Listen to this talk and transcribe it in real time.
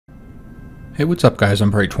Hey, what's up guys,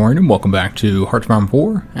 I'm Praetorian and welcome back to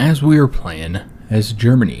HOI4 as we are playing as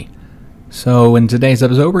Germany. So in today's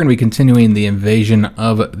episode we're going to be continuing the invasion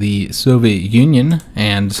of the Soviet Union,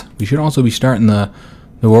 and we should also be starting the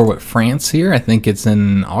war with France here. I think it's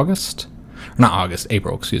in August? Or not August,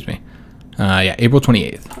 April, excuse me. Yeah, April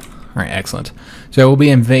 28th. Alright, excellent. So we'll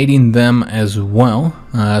be invading them as well.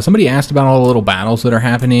 Somebody asked about all the little battles that are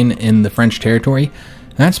happening in the French territory.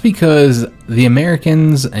 That's because the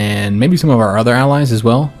Americans and maybe some of our other allies as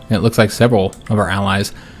well, it looks like several of our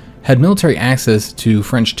allies, had military access to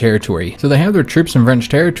French territory. So they have their troops in French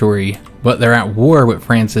territory, but they're at war with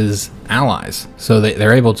France's allies. So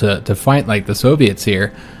they're able to fight like the Soviets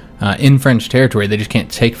here in French territory. They just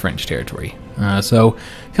can't take French territory. So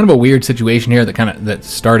kind of a weird situation here that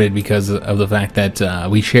started because of the fact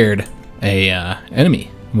that we shared a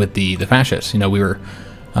enemy with the fascists. You know, we were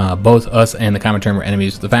both us and the Commonwealth were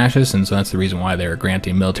enemies of the fascists, and so that's the reason why they were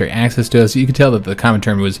granting military access to us. You could tell that the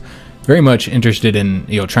Commonwealth was very much interested in,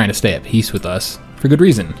 you know, trying to stay at peace with us for good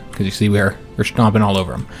reason, because you see we're stomping all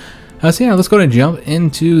over them. So yeah, let's go and jump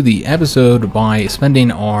into the episode by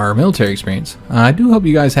spending our military experience. I do hope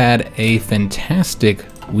you guys had a fantastic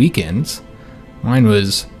weekend. Mine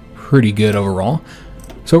was pretty good overall.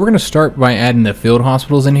 So we're going to start by adding the field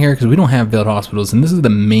hospitals in here, because we don't have field hospitals, and this is the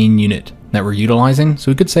main unit that we're utilizing, so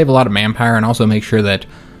we could save a lot of manpower and also make sure that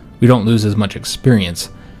we don't lose as much experience.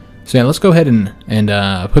 So yeah, let's go ahead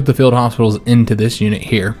and put the field hospitals into this unit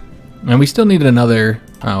here. And we still needed another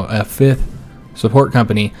a fifth support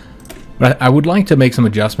company, but I would like to make some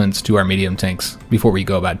adjustments to our medium tanks before we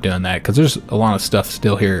go about doing that, because there's a lot of stuff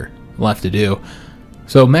still here left to do.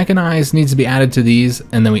 So mechanized needs to be added to these,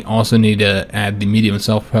 and then we also need to add the medium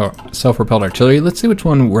self-propelled artillery. Let's see which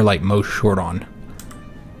one we're like most short on.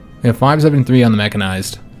 We have 573 on the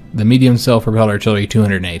mechanized, the medium self-propelled artillery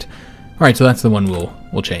 208. Alright, so that's the one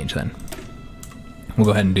we'll change then. We'll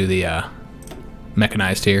go ahead and do the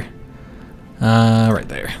mechanized here. Right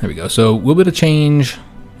there. There we go. So we'll be able to change.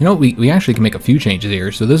 You know, we actually can make a few changes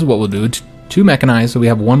here. So this is what we'll do. Two mechanized, so we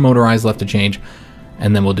have one motorized left to change,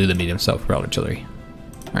 and then we'll do the medium self-propelled artillery.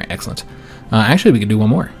 Alright, excellent. Actually, we could do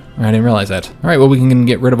one more. I didn't realize that. Alright, well, we can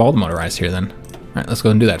get rid of all the motorized here then. Alright, let's go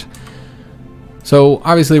ahead and do that. So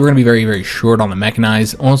obviously we're going to be very, very short on the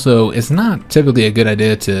mechanized. Also, it's not typically a good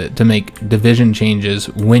idea to make division changes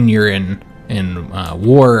when you're in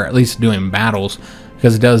war, or at least doing battles,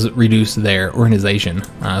 because it does reduce their organization.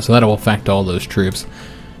 So that'll affect all those troops.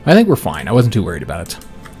 I think we're fine. I wasn't too worried about it.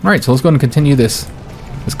 Alright, so let's go ahead and continue this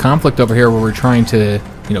conflict over here where we're trying to,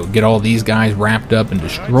 you know, get all these guys wrapped up and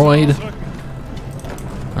destroyed.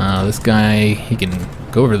 This guy, he can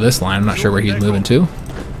go over this line. I'm not sure where he's moving to.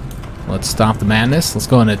 Let's stop the madness. Let's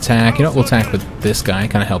go and attack. You know, we'll attack with this guy,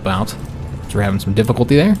 kind of help out. So we're having some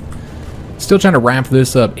difficulty there. Still trying to wrap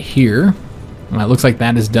this up here. It looks like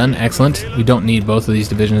that is done. Excellent. We don't need both of these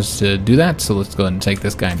divisions to do that, so let's go ahead and take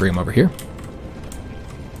this guy and bring him over here.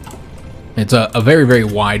 It's a very, very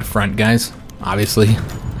wide front, guys. Obviously.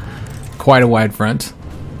 Quite a wide front.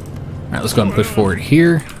 Alright, let's go ahead and push forward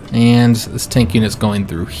here. And this tank unit's going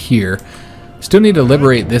through here. Still need to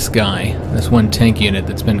liberate this guy, this one tank unit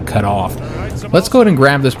that's been cut off. Let's go ahead and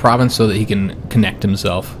grab this province so that he can connect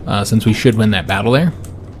himself, since we should win that battle there.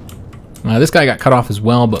 This guy got cut off as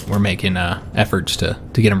well, but we're making efforts to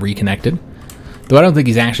get him reconnected. Though I don't think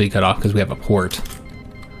he's actually cut off because we have a port.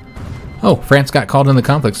 Oh, France got called in the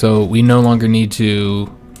conflict, so we no longer need to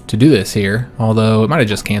do this here, although it might have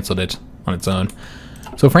just canceled it on its own.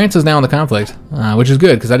 So France is now in the conflict, which is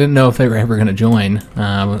good, because I didn't know if they were ever going to join.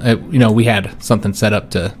 You know, we had something set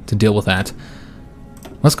up to deal with that.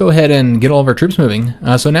 Let's go ahead and get all of our troops moving.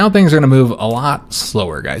 So now things are going to move a lot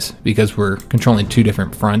slower, guys, because we're controlling two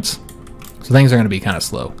different fronts. So things are going to be kind of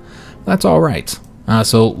slow. But that's all right.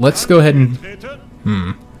 So let's go ahead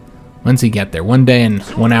and... When's he get there? 1 day and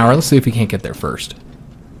 1 hour. Let's see if we can't get there first.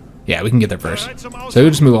 Yeah, we can get there first. So we'll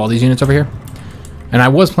just move all these units over here. And I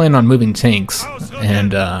was planning on moving tanks,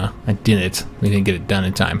 and I didn't. We didn't get it done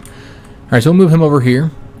in time. Alright, so we'll move him over here.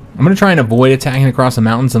 I'm going to try and avoid attacking across the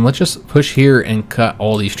mountains, and let's just push here and cut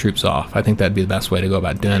all these troops off. I think that'd be the best way to go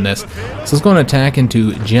about doing this. So let's go and attack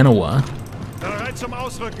into Genoa.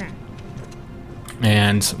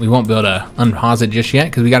 And we won't be able to unpause it just yet,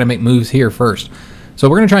 because we got to make moves here first. So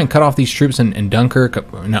we're going to try and cut off these troops in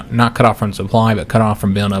Dunkirk. Not cut off from supply, but cut off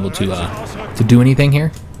from being able to do anything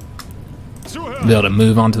here. Be able to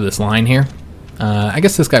move onto this line here. I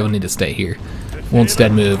guess this guy will need to stay here. We'll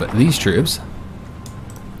instead move these troops.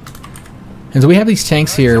 And so we have these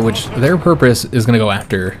tanks here, which their purpose is to go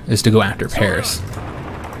after Paris.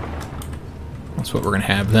 That's what we're going to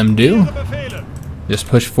have them do. just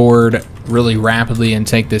push forward really rapidly and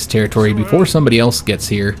take this territory before somebody else gets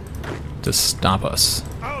here to stop us.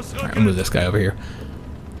 Alright, we'll move this guy over here.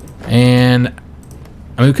 And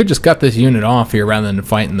I mean, we could just cut this unit off here rather than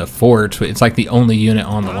fighting the fort. It's like the only unit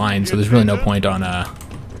on the line, so there's really no point on,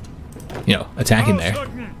 you know, attacking there.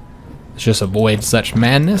 Let's just avoid such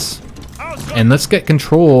madness. And let's get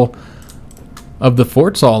control of the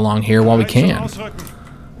forts all along here while we can.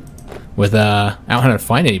 Without having to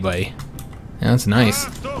fight anybody. Yeah, that's nice.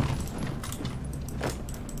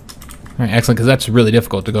 Alright, excellent, because that's really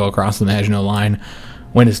difficult to go across the Maginot Line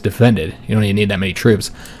when it's defended. You don't even need that many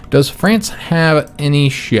troops. Does France have any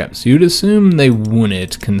ships? You'd assume they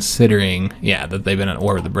wouldn't, considering, yeah, that they've been at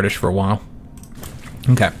war with the British for a while.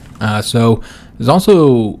 Okay, so there's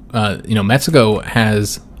also, you know, Mexico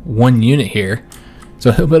has one unit here,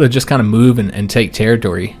 so he'll be able to just kind of move and take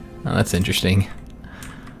territory. Oh, that's interesting.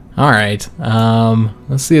 Alright,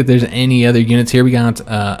 let's see if there's any other units here. We got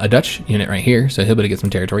a Dutch unit right here, so he'll be able to get some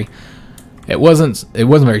territory. It wasn't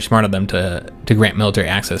very smart of them to grant military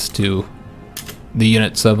access to the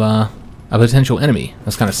units of a potential enemy.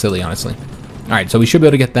 That's kind of silly, honestly. Alright, so we should be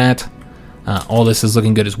able to get that. All this is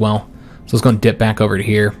looking good as well. So let's go and dip back over to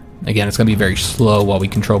here. Again, it's going to be very slow while we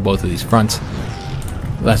control both of these fronts.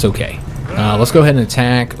 That's okay. Let's go ahead and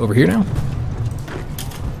attack over here now.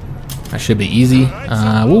 That should be easy.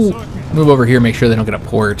 We'll move over here, make sure they don't get a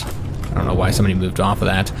port. I don't know why somebody moved off of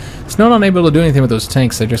that. Snow not able to do anything with those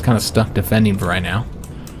tanks. They're just kind of stuck defending for right now.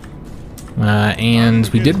 And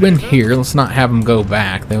we did win here. Let's not have them go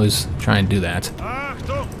back. They always try and do that.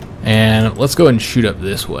 And let's go ahead and shoot up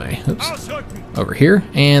this way. Oops. Over here.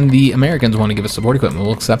 And the Americans want to give us support equipment.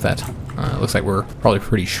 We'll accept that. Looks like we're probably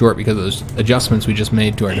pretty short because of those adjustments we just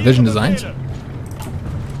made to our division designs.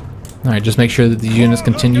 Alright, just make sure that these units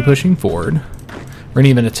continue pushing forward. We're going to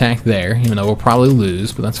even attack there, even though we'll probably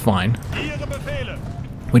lose, but that's fine.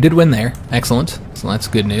 We did win there. Excellent. So that's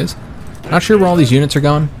good news. Not sure where all these units are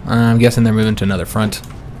going. I'm guessing they're moving to another front.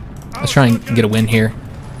 Let's try and get a win here.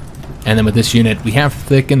 And then with this unit, we have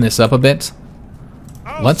thickened this up a bit.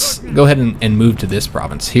 Let's go ahead and move to this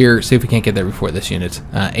province here, see if we can't get there before this unit.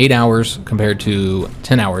 8 hours compared to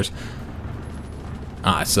 10 hours.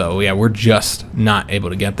 So yeah, we're just not able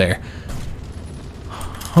to get there.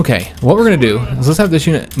 Okay, what we're going to do is let's have this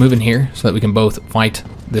unit move in here so that we can both fight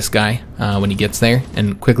this guy when he gets there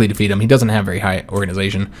and quickly defeat him. He doesn't have very high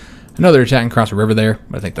organization. I know they're attacking across the river there,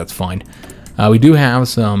 but I think that's fine. We do have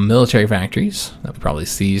some military factories that we probably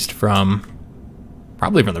seized from,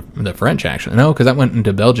 probably from the French, actually. No, because that went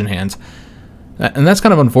into Belgian hands. And that's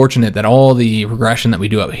kind of unfortunate that all the progression that we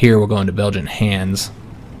do up here will go into Belgian hands.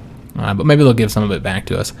 But maybe they'll give some of it back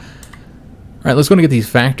to us. Alright, let's go and get these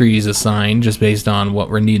factories assigned just based on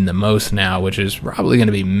what we're needing the most now, which is probably going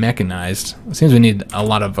to be mechanized. It seems we need a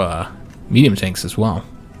lot of medium tanks as well.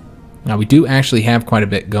 Now, we do actually have quite a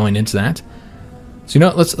bit going into that. So, you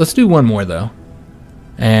know what, let's do one more, though.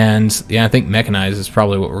 And, yeah, I think mechanized is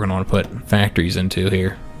probably what we're going to want to put factories into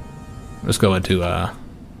here. Let's go into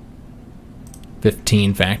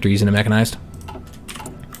 15 factories into mechanized.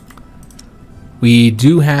 We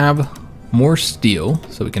do have more steel,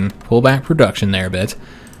 so we can pull back production there a bit.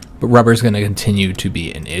 But rubber is going to continue to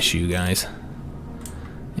be an issue, guys.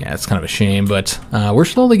 Yeah, it's kind of a shame, but we're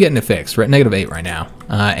slowly getting it fixed. We're at -8 right now.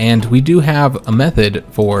 And we do have a method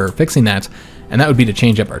for fixing that, and that would be to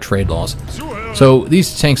change up our trade laws. So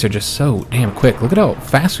these tanks are just so damn quick. Look at how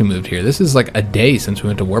fast we moved here. This is like a day since we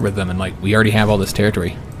went to war with them, and like we already have all this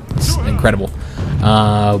territory. It's incredible.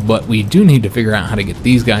 But we do need to figure out how to get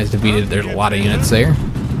these guys defeated. There's a lot of units there.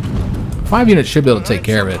 5 units should be able to take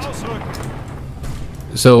care of it.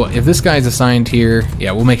 So if this guy's assigned here,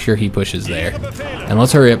 yeah, we'll make sure he pushes there. And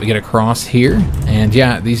let's hurry up and get across here. And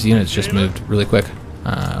yeah, these units just moved really quick.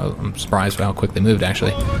 I'm surprised by how quick they moved,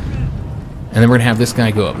 actually. And then we're going to have this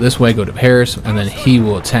guy go up this way, go to Paris, and then he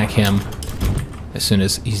will attack him as soon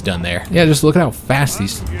as he's done there. Yeah, just look at how fast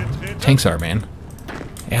these tanks are, man.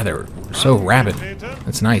 Yeah, they're so rapid.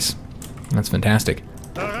 That's nice. That's fantastic.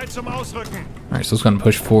 Alright, so let's go and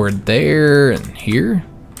push forward there and here.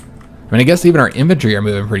 I mean, I guess even our infantry are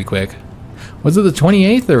moving pretty quick. Was it the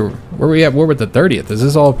 28th, or were we at war with the 30th? Is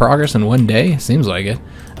this all progress in one day? Seems like it.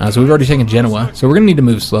 So we've already taken Genoa, so we're going to need to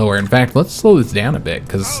move slower. In fact, let's slow this down a bit,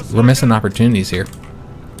 because we're missing opportunities here.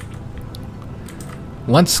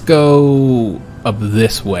 Let's go up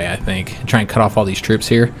this way, I think, and try and cut off all these troops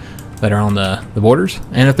here that are on the borders.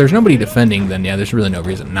 And if there's nobody defending, then yeah, there's really no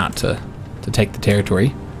reason not to take the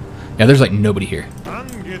territory. Yeah, there's like nobody here.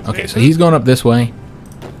 Okay, so he's going up this way.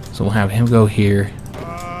 So we'll have him go here.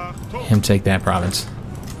 Him take that province.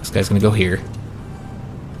 This guy's going to go here.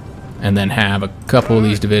 and then have a couple of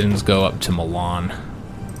these divisions go up to Milan.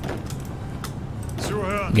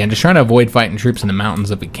 Again, just trying to avoid fighting troops in the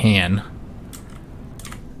mountains if we can.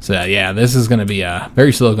 So yeah, this is going to be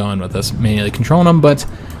very slow going with us manually controlling them, but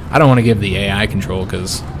I don't want to give the AI control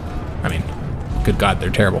because, I mean, good God, they're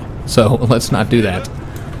terrible. So let's not do that.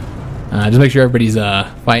 Just make sure everybody's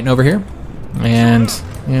fighting over here. And,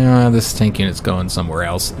 yeah, this tank unit's going somewhere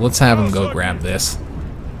else. Let's have him go grab this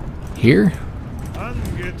here,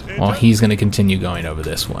 while he's going to continue going over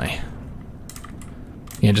this way.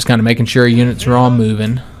 Yeah, just kind of making sure units are all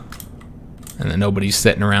moving, and then nobody's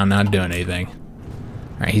sitting around not doing anything.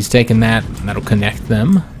 Alright, he's taking that, and that'll connect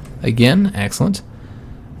them again. Excellent.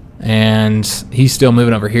 And he's still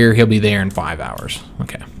moving over here. He'll be there in 5 hours.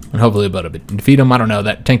 Okay. And hopefully we'll be able to defeat him. I don't know.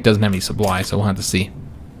 That tank doesn't have any supply, so we'll have to see.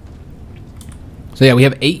 So yeah, we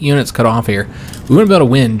have 8 units cut off here. We wouldn't be able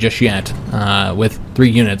to win just yet with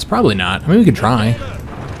 3 units. Probably not. I mean, we could try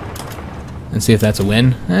and see if that's a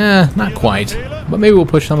win. Not quite. But maybe we'll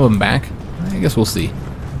push some of them back. I guess we'll see.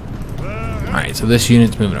 Alright, so this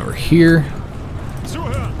unit's moving over here.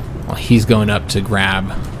 While he's going up to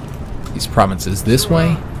grab these provinces this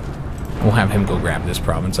way. We'll have him go grab this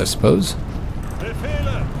province, I suppose.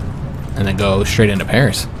 And then go straight into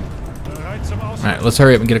Paris. Alright, let's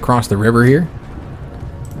hurry up and get across the river here.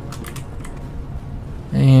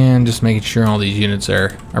 And just making sure all these units are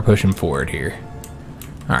pushing forward here.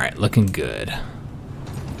 Alright, looking good.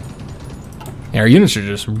 Yeah, our units are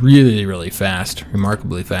just really, really fast.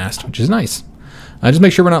 Remarkably fast, which is nice. Just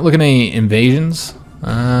make sure we're not looking at any invasions.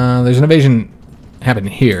 There's an invasion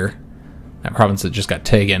happening here. That province that just got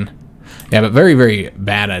taken. Yeah, but very, very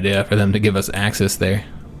bad idea for them to give us access there.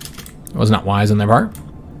 It was not wise on their part.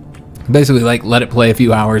 Basically, like, let it play a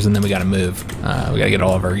few hours and then we gotta move. We gotta get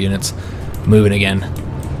all of our units moving again.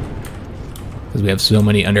 Because we have so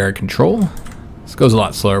many under our control. This goes a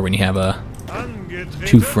lot slower when you have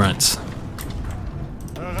 2 fronts.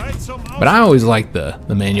 But I always like the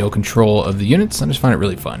manual control of the units. I just find it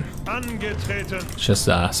really fun. It's just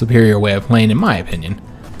a superior way of playing, in my opinion.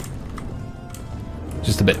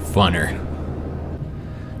 Just a bit funner.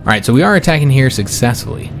 Alright, so we are attacking here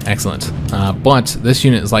successfully. Excellent. But this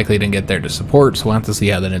unit is likely to get there to support, so we'll have to see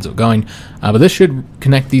how that ends up going. But this should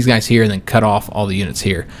connect these guys here and then cut off all the units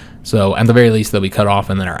here. So at the very least they'll be cut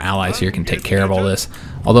off and then our allies here can take care of all this.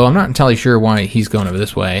 Although I'm not entirely sure why he's going over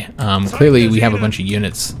this way. Clearly we have a bunch of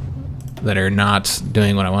units that are not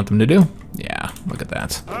doing what I want them to do. Yeah, look at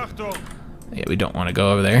that. Yeah, we don't want to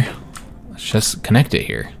go over there. Let's just connect it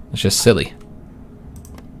here. It's just silly.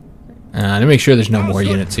 To make sure there's no more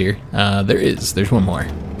units here. There's one more.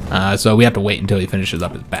 So we have to wait until he finishes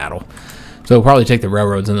up his battle. So we'll probably take the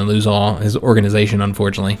railroads and then lose all his organization,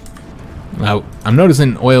 unfortunately. I'm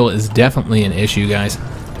noticing oil is definitely an issue, guys.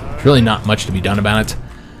 There's really not much to be done about it.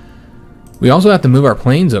 We also have to move our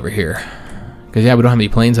planes over here. Because, yeah, we don't have any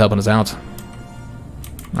planes helping us out.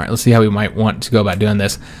 Alright, let's see how we might want to go about doing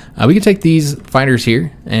this. We can take these fighters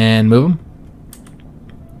here and move them.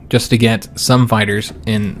 Just to get some fighters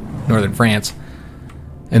in northern France.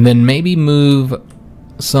 And then maybe move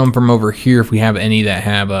some from over here if we have any that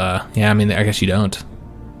have, yeah, I mean, I guess you don't.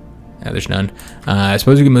 Yeah, there's none. I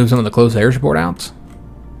suppose we can move some of the close air support out.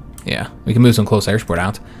 Yeah, we can move some close air support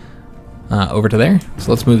out over to there.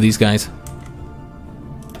 So let's move these guys.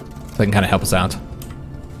 So they can kind of help us out.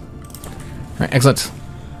 Alright, excellent. So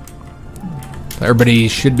everybody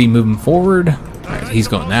should be moving forward. Alright, so he's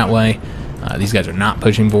going that way. These guys are not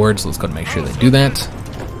pushing forward, so let's go and make sure they do that.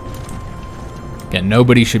 Again,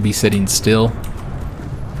 nobody should be sitting still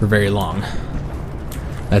for very long.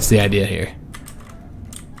 That's the idea here.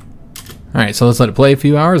 Alright, so let's let it play a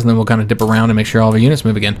few hours, and then we'll kind of dip around and make sure all of our units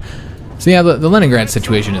move again. So yeah, the Leningrad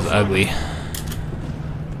situation is ugly.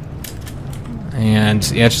 And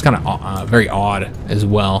yeah, it's just kind of very odd as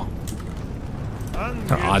well.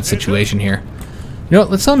 Kind of odd situation here. You know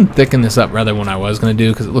what, let's thicken this up rather than what I was going to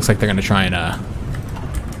do, because it looks like they're going to try and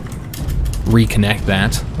reconnect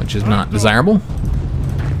that, which is not desirable.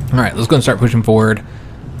 Alright, let's go and start pushing forward.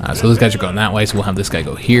 So those guys are going that way, so we'll have this guy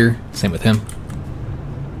go here. Same with him.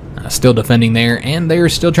 Still defending there, and they're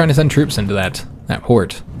still trying to send troops into that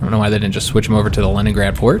port. I don't know why they didn't just switch them over to the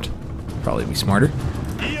Leningrad port. Probably be smarter.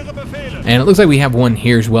 And it looks like we have one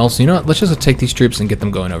here as well, so you know what, let's just take these troops and get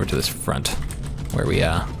them going over to this front, where we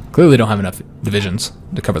clearly don't have enough divisions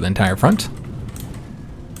to cover the entire front.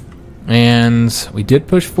 And we did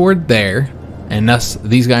push forward there, and thus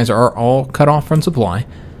these guys are all cut off from supply.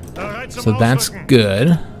 So that's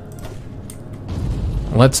good.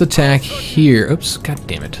 Let's attack here. Oops, god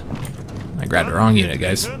damn it. I grabbed the wrong unit,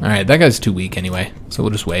 guys. Alright, that guy's too weak anyway, so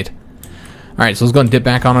we'll just wait. Alright, so let's go and dip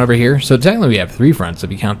back on over here. So technically we have 3 fronts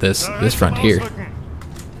if you count this front here.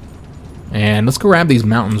 And let's go grab these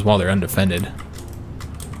mountains while they're undefended.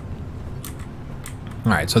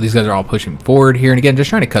 Alright, so these guys are all pushing forward here. And again, just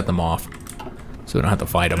trying to cut them off so we don't have to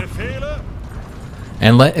fight them.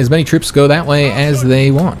 And let as many troops go that way as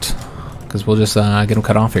they want. Because we'll just get them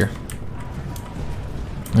cut off here.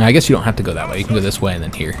 Now, I guess you don't have to go that way. You can go this way and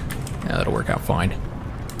then here. Yeah, that'll work out fine.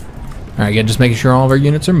 Alright, again, just making sure all of our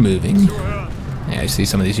units are moving. Yeah, I see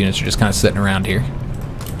some of these units are just kind of sitting around here.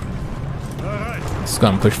 Let's go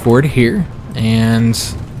and push forward here. And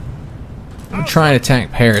we'll try and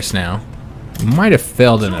attack Paris now. We might have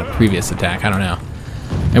failed in a previous attack, I don't know.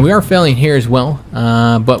 And we are failing here as well,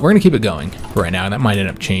 but we're going to keep it going for right now. That might end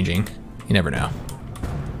up changing. You never know.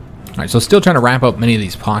 Alright, so still trying to wrap up many of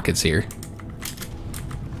these pockets here.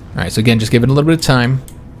 Alright, so again, just give it a little bit of time,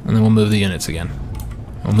 and then we'll move the units again.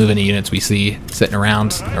 We'll move any units we see sitting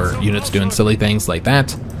around, or units doing silly things like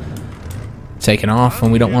that. Taking off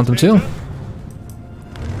when we don't want them to.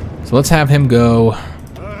 So let's have him go.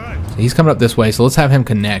 So he's coming up this way, so let's have him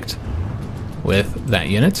connect with that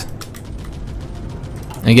unit.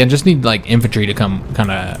 And again, just need like infantry to come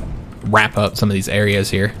kind of wrap up some of these areas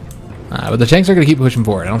here. But the tanks are going to keep pushing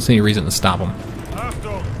forward. I don't see any reason to stop them.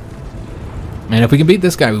 And if we can beat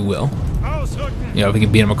this guy, we will. You know, if we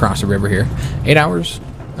can beat him across the river here. 8 hours.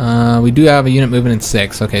 We do have a unit moving in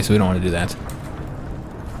 6. Okay, so we don't want to do that.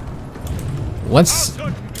 Let's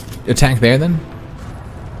attack there then.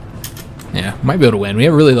 Yeah, might be able to win. We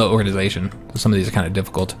have a really low organization. So some of these are kind of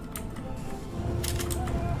difficult.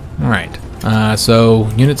 Alright. So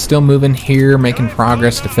units still moving here, making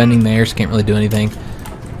progress, defending there, so can't really do anything.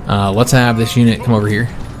 Let's have this unit come over here.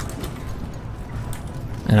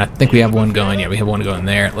 And I think we have one going. Yeah, we have one going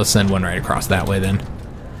there. Let's send one right across that way then.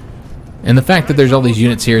 And the fact that there's all these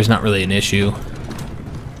units here is not really an issue,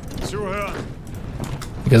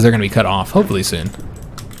 because they're going to be cut off hopefully soon.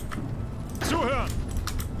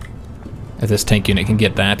 If this tank unit can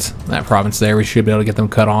get that province there, we should be able to get them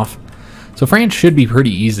cut off. So France should be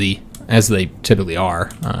pretty easy, as they typically are.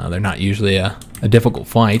 They're not usually a difficult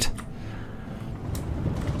fight.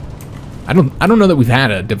 I don't know that we've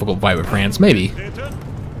had a difficult fight with France. Maybe.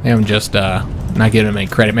 I'm just not giving them any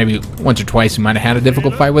credit. Maybe once or twice we might have had a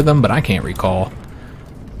difficult fight with them, but I can't recall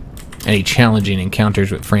any challenging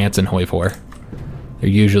encounters with France and HOI4. They're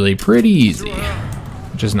usually pretty easy,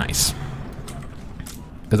 which is nice.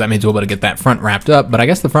 Because that means we'll be able to get that front wrapped up, but I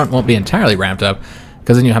guess the front won't be entirely wrapped up,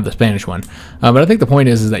 because then you have the Spanish one. But I think the point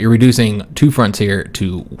is that you're reducing 2 fronts here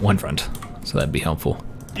to 1 front, so that'd be helpful.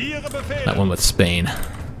 That one with Spain.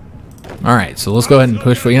 Alright, so let's go ahead and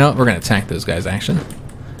push for, you know, we're going to attack those guys actually.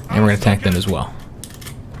 And we're going to attack them as well.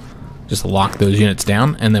 Just lock those units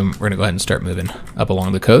down, and then we're going to go ahead and start moving up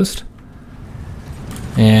along the coast.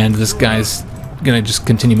 And this guy's going to just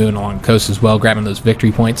continue moving along the coast as well, grabbing those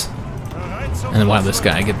victory points. And then we'll have this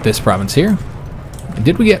guy get this province here.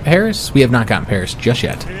 Did we get Paris? We have not gotten Paris just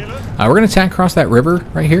yet. We're going to attack across that river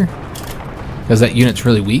right here, because that unit's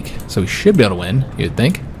really weak, so we should be able to win, you'd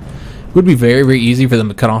think. It would be very, very easy for them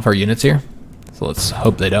to cut off our units here, so let's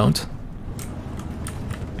hope they don't.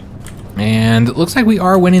 And it looks like we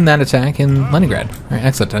are winning that attack in Leningrad. Alright,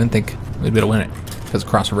 excellent. I didn't think we'd be able to win it, because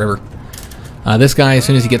across the river. This guy, as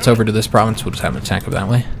soon as he gets over to this province, we'll just have an attack of that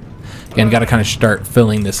way. Again, got to kind of start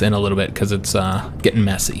filling this in a little bit, because it's getting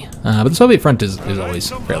messy. But the Soviet front is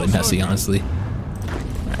always fairly messy, honestly.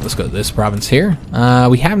 Alright, let's go to this province here.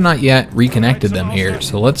 We have not yet reconnected them here,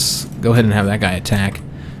 so let's go ahead and have that guy attack.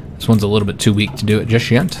 This one's a little bit too weak to do it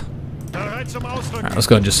just yet. Alright, let's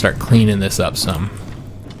go and just start cleaning this up some.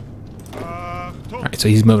 Alright, so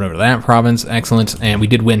he's moving over to that province. Excellent. And we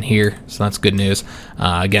did win here, so that's good news.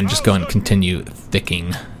 Again, just go and continue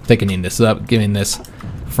thickening this up, giving this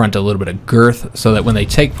front a little bit of girth, so that when they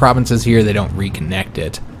take provinces here, they don't reconnect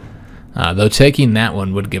it. Though taking that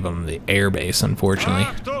one would give them the air base, unfortunately.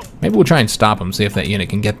 Maybe we'll try and stop them, see if that unit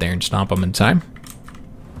can get there and stop them in time.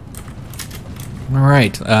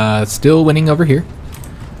 Alright, still winning over here.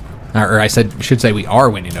 Or I should say we are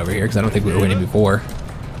winning over here, because I don't think we were winning before.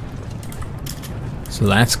 So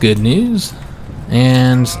that's good news.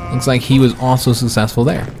 And looks like he was also successful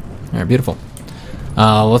there. Alright, beautiful.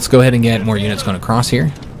 Let's go ahead and get more units going across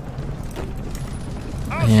here.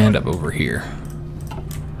 And up over here.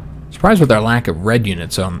 Surprised with our lack of red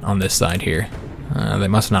units on this side here. They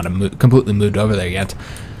must not have completely moved over there yet.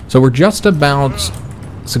 So we're just about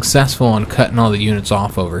successful on cutting all the units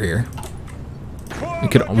off over here.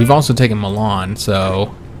 We've also taken Milan,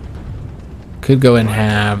 so could go and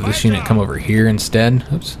have this unit come over here instead.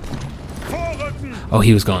 Oops. Oh,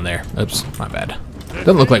 he was going there. Oops, my bad.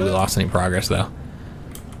 Doesn't look like we lost any progress though.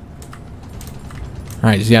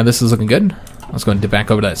 Alright, so yeah, this is looking good. Let's go and dip back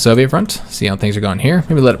over to that Soviet front, see how things are going here.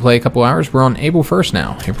 Maybe let it play a couple hours. We're on April 1st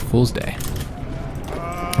now, April Fool's Day.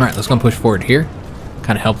 Alright, let's go and push forward here.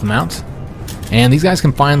 Kind of help them out. And these guys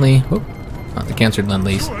can finally... Oh, they canceled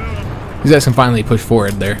Lend-Lease. These guys can finally push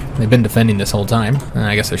forward there. They've been defending this whole time. And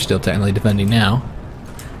I guess they're still technically defending now.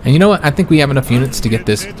 And you know what? I think we have enough units to get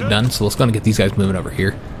this done, so let's go and get these guys moving over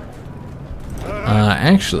here.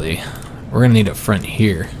 Actually, we're going to need a front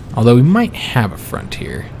here. Although we might have a front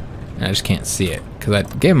here. I just can't see it, because I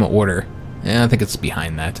gave them an order. And I think it's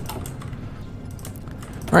behind that.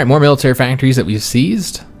 Alright, more military factories that we've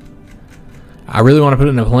seized. I really want to put it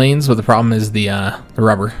in the plains, but the problem is the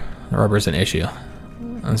rubber. The rubber is an issue.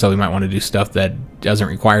 And so we might want to do stuff that doesn't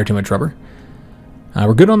require too much rubber.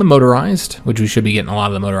 We're good on the motorized, which we should be getting a lot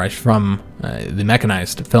of the motorized from the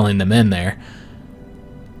mechanized, filling them in there.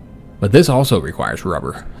 But this also requires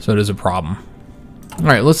rubber, so it is a problem.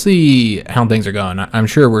 Alright, let's see how things are going. I'm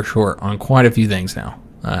sure we're short on quite a few things now.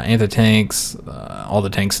 Anti-tanks, all the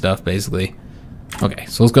tank stuff, basically. Okay,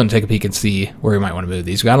 so let's go and take a peek and see where we might want to move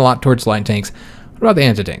these. We got a lot towards light tanks. What about the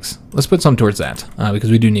anti-tanks? Let's put some towards that, because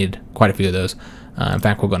we do need quite a few of those. In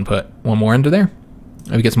fact, we'll go and put one more into there.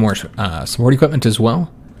 Maybe get some more support equipment as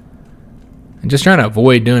well. And just trying to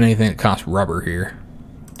avoid doing anything that costs rubber here.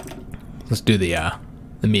 Let's do the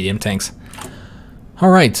medium tanks.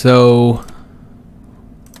 Alright, so...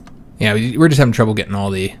 yeah, we're just having trouble getting all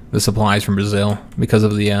the supplies from Brazil because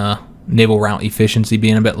of the naval route efficiency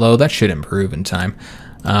being a bit low. That should improve in time.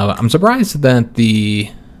 I'm surprised that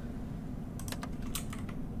the...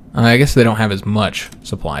 I guess they don't have as much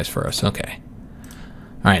supplies for us. Okay.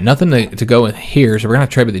 Alright, nothing to go with here, so we're going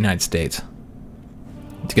to trade with the United States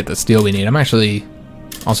to get the steel we need. I'm actually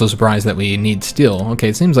also surprised that we need steel. Okay,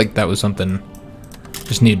 it seems like that was something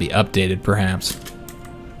just need to be updated, perhaps.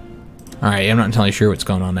 Alright, I'm not entirely sure what's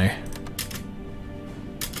going on there.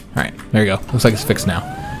 Alright, there you go. Looks like it's fixed now.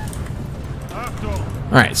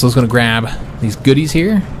 Alright, so let's go to grab these goodies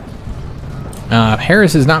here.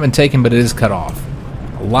 Paris has not been taken, but it is cut off.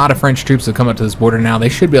 A lot of French troops have come up to this border now. They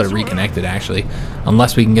should be able to reconnect it, actually,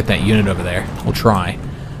 unless we can get that unit over there. We'll try.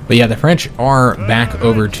 But yeah, the French are back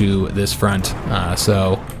over to this front.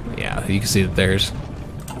 So, yeah, you can see that there's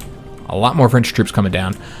a lot more French troops coming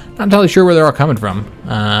down. Not entirely sure where they're all coming from.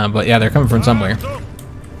 But yeah, they're coming from somewhere.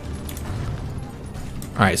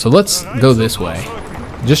 Alright, so let's go this way.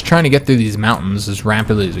 Just trying to get through these mountains as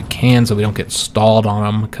rapidly as we can so we don't get stalled on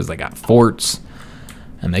them, because they got forts.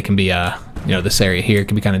 And they can be, you know, this area here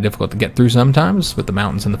can be kind of difficult to get through sometimes with the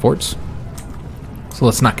mountains and the forts. So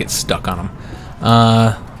let's not get stuck on them.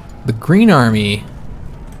 The Green Army...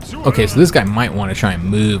 okay, so this guy might want to try and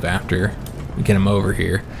move after we get him over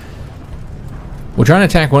here. We'll try and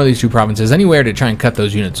attack one of these two provinces, anywhere to try and cut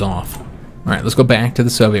those units off. Alright, let's go back to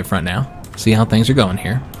the Soviet front now. See how things are going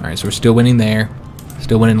here. Alright, so we're still winning there.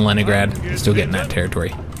 Still winning Leningrad. Still getting that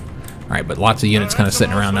territory. Alright, but lots of units kind of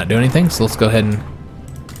sitting around not doing anything, so let's go ahead and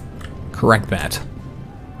correct that.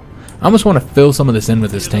 I almost want to fill some of this in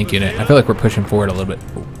with this tank unit. I feel like we're pushing forward a little bit,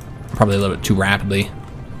 probably a little bit too rapidly.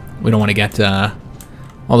 We don't want to get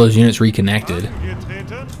all those units reconnected.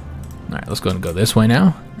 Alright, let's go ahead and go this way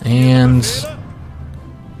now. And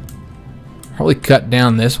probably cut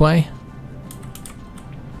down this way.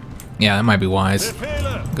 Yeah, that might be wise.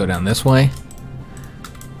 Go down this way.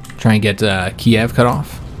 Try and get Kiev cut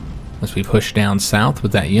off as we push down south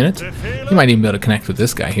with that unit. You might even be able to connect with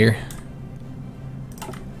this guy here.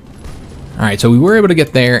 Alright, so we were able to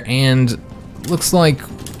get there, and looks like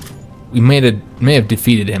we may have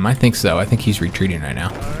defeated him. I think so. I think he's retreating right now.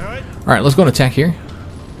 Alright, let's go and attack here.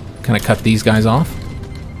 Kind of cut these guys off.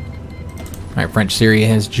 Alright, French Syria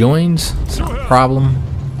has joined. It's not a problem.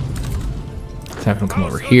 Let's have him come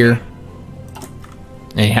over here.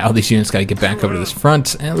 Anyhow, these units got to get back over to this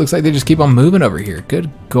front, and it looks like they just keep on moving over here. Good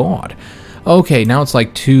God. Okay, now it's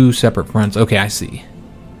like two separate fronts. Okay, I see.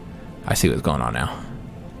 I see what's going on now.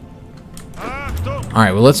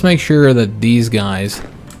 Alright, well, let's make sure that these guys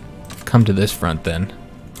come to this front then,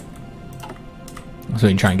 so we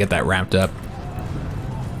can try and get that wrapped up.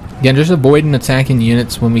 Again, just avoiding attacking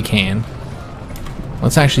units when we can.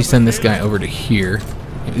 Let's actually send this guy over to here.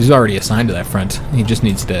 He's already assigned to that front. He just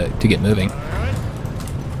needs to get moving.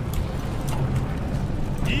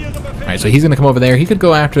 Alright, so he's going to come over there. He could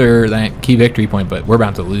go after that key victory point, but we're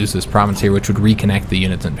about to lose this province here, which would reconnect the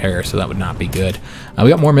units in Paris, so that would not be good. We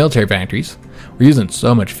got more military factories. We're using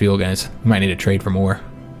so much fuel, guys. We might need to trade for more.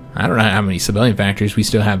 I don't know how many civilian factories we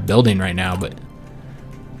still have building right now, but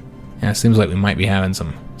yeah, it seems like we might be having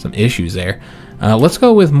some issues there. Let's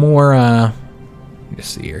go with more, let's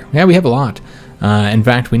see here. Yeah, we have a lot. In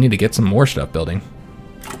fact, we need to get some more stuff building.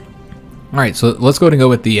 Alright, so let's go ahead and go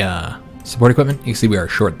with the support equipment. You can see we are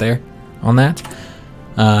short there on that.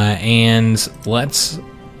 And let's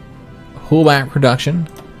pull back production,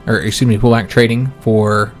 or excuse me, pull back trading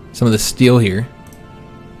for some of the steel here.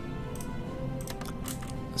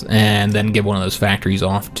 And then give one of those factories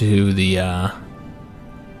off to the,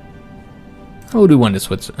 we'll do one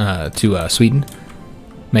to Sweden.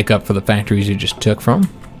 Make up for the factories you just took from.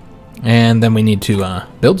 And then we need to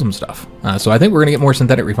build some stuff. So I think we're going to get more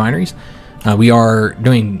synthetic refineries. We are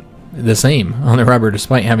doing the same on the rubber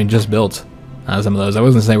despite having just built some of those. I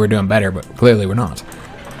wasn't going to say we're doing better, but clearly we're not.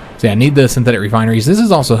 So yeah, I need the synthetic refineries. This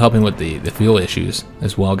is also helping with the fuel issues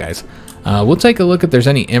as well, guys. We'll take a look if there's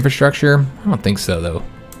any infrastructure. I don't think so, though.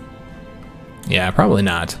 Yeah, probably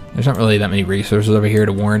not. There's not really that many resources over here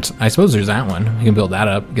to warrant. I suppose there's that one. We can build that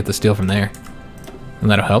up, get the steel from there. And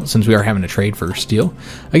that'll help since we are having to trade for steel.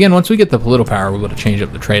 Again, once we get the political power, we're able to change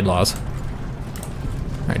up the trade laws.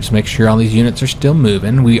 Alright, just make sure all these units are still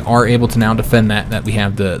moving. We are able to now defend that we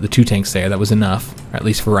have the 2 tanks there. That was enough. Or at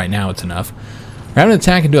least for right now, it's enough. We're having to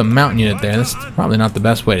attack into a mountain unit there. That's probably not the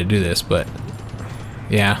best way to do this, but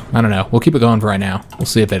yeah, I don't know. We'll keep it going for right now. We'll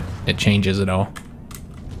see if it changes at all.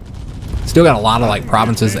 Still got a lot of like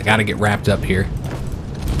provinces that got to get wrapped up here.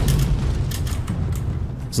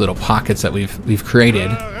 These little pockets that we've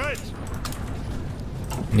created.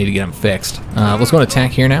 Need to get them fixed. Let's go and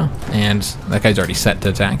attack here now, and that guy's already set to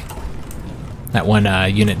attack. That one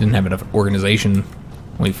unit didn't have enough organization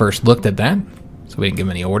when we first looked at that, so we didn't give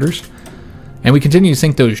him any orders. And we continue to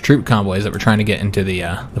sink those troop convoys that we're trying to get into the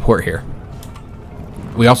port here.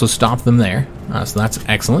 We also stopped them there, so that's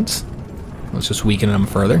excellent. Let's just weaken them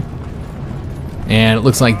further. And it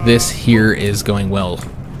looks like this here is going well,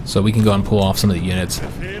 so we can go and pull off some of the units.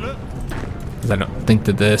 I don't think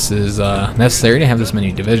that this is necessary to have this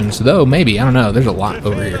many divisions, though maybe, I don't know, there's a lot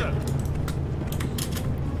over here.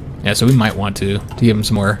 Yeah, so we might want to give him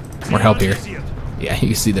some more help here. Yeah, you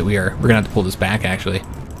can see that we're gonna have to pull this back actually.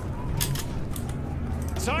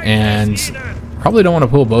 And probably don't want to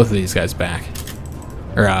pull both of these guys back.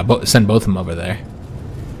 Or send both of them over there.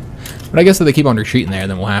 But I guess if they keep on retreating there,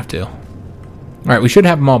 then we'll have to. Alright, we should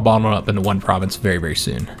have them all bottled up into one province very, very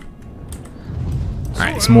soon.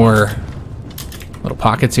 Alright, some more little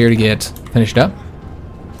pockets here to get finished up.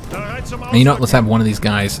 And you know what, let's have one of these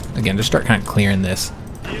guys, again, just start kind of clearing this.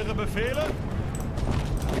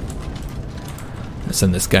 Let's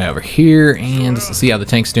send this guy over here, and let's see how the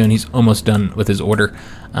tank's doing. He's almost done with his order.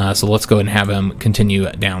 So let's go ahead and have him continue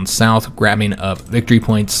down south, grabbing up victory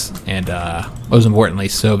points and, most importantly,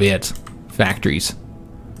 Soviet factories.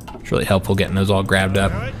 It's really helpful getting those all grabbed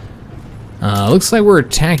up. Looks like we're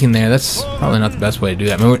attacking there. That's probably not the best way to do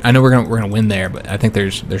that. I mean, I know we're gonna win there, but I think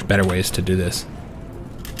there's better ways to do this.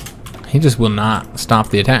 He just will not stop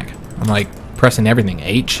the attack. I'm like pressing everything.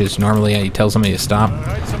 H is normally how you tell somebody to stop.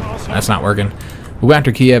 That's not working. We'll go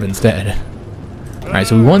after Kiev instead. Alright,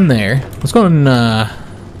 so we won there. Let's go and, I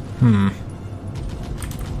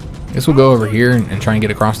guess we'll go over here and try and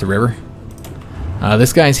get across the river.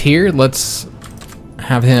 This guy's here. Let's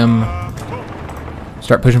have him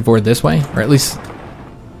start pushing forward this way. Or at least,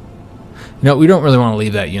 you know, we don't really want to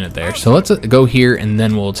leave that unit there. So let's go here and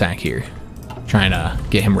then we'll attack here. Trying to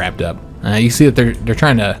get him wrapped up. You see that they're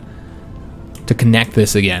trying to connect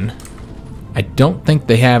this again. I don't think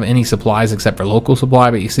they have any supplies except for local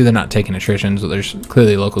supply, but you see they're not taking attrition, so there's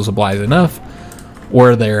clearly local supplies enough,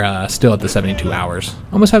 or they're still at the 72 hours.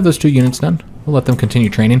 Almost have those 2 units done. We'll let them continue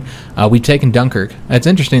training. We've taken Dunkirk. It's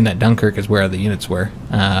interesting that Dunkirk is where the units were,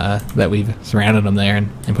 that we've surrounded them there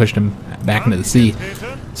and pushed them back into the sea.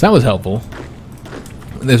 So that was helpful.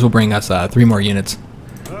 This will bring us 3 more units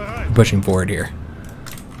pushing forward here.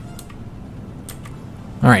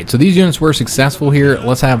 Alright, so these units were successful here.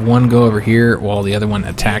 Let's have one go over here while the other one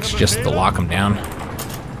attacks just to lock them down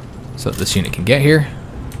so that this unit can get here.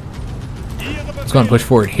 Let's go and push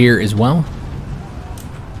forward here as well.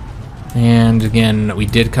 And again, we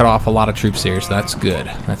did cut off a lot of troops here, so that's good.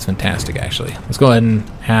 That's fantastic, actually. Let's go ahead and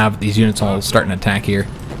have these units all start an attack here.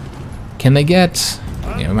 Can they get...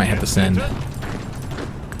 Yeah, we might have to send a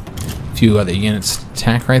few other units to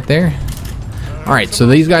attack right there. Alright, so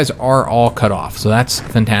these guys are all cut off, so that's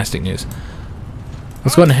fantastic news.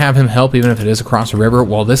 Let's go ahead and have him help, even if it is across the river,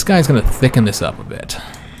 while this guy's going to thicken this up a bit.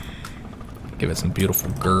 Give it some beautiful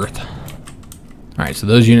girth. Alright, so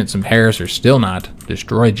those units in Paris are still not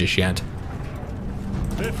destroyed just yet.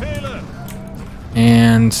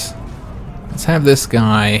 And let's have this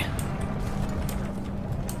guy...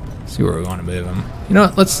 see where we want to move him. You know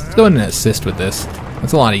what, let's go ahead and assist with this.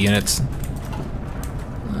 That's a lot of units.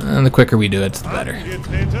 And the quicker we do it, the better.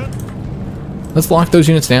 Let's lock those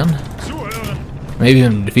units down. Maybe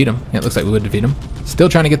even defeat him. Yeah, it looks like we would defeat him. Still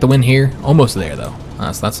trying to get the win here. Almost there, though.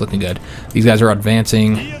 So that's looking good. These guys are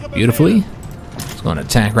advancing beautifully. Let's go and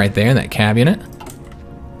attack right there, that cab unit.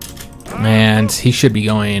 And he should be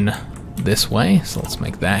going this way, so let's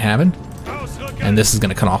make that happen. And this is going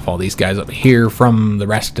to cut off all these guys up here from the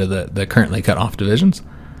rest of the currently cut off divisions.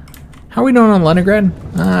 How are we doing on Leningrad?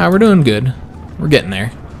 We're doing good. We're getting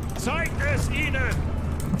there. Let's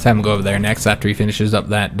have him go over there next after he finishes up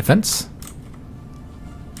that defense.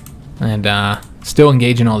 And still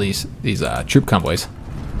engaging all these troop convoys.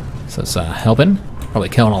 So it's helping. Probably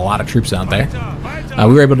killing a lot of troops out there.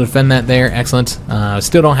 We were able to defend that there. Excellent.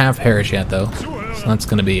 Still don't have Parish yet, though. So that's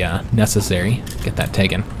going to be necessary. Get that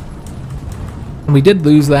taken. And we did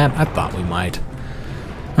lose that. I thought we might.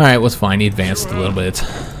 Alright, was fine. He advanced a little bit.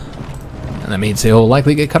 And that means he'll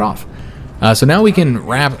likely get cut off. So now we can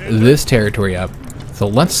wrap this territory up. So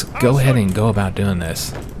let's go ahead and go about doing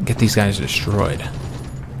this. Get these guys destroyed.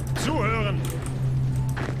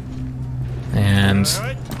 And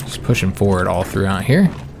just pushing forward all throughout here.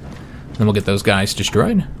 Then we'll get those guys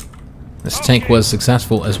destroyed. This tank was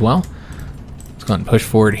successful as well. Let's go ahead and push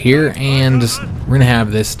forward here, and we're going to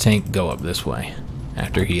have this tank go up this way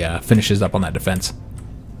after he finishes up on that defense.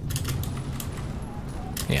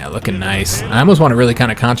 Yeah, looking nice. I almost want to really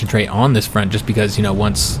kind of concentrate on this front just because, you know,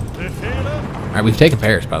 once... Alright, we've taken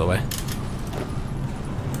Paris, by the way.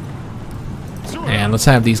 And let's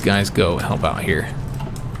have these guys go help out here.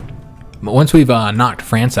 But once we've knocked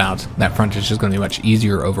France out, that front is just going to be much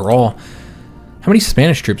easier overall. How many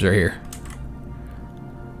Spanish troops are here?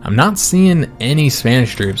 I'm not seeing any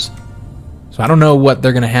Spanish troops. So I don't know what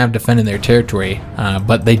they're going to have defending their territory.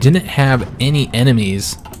 But they didn't have any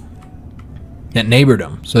enemies that neighbored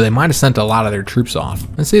them. So they might have sent a lot of their troops off.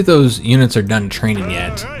 Let's see if those units are done training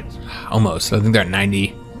yet. Almost. I think they're at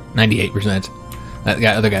 98%. That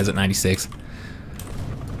guy, other guy's at 96.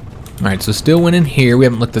 Alright, so still winning here. We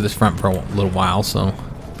haven't looked at this front for a little while, so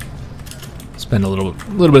spend a little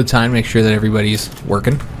bit of time to make sure that everybody's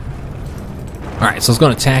working. Alright, so let's go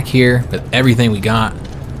and attack here with everything we got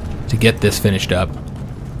to get this finished up.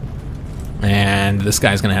 And this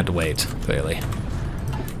guy's going to have to wait, clearly.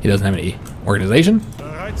 He doesn't have any organization.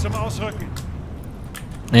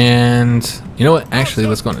 And you know what? Actually,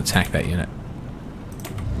 let's go and attack that unit.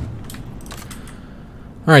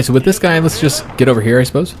 Alright, so with this guy, let's just get over here, I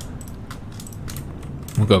suppose.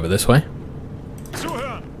 We'll go over this way.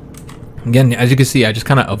 Again, as you can see, I just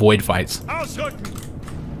kind of avoid fights.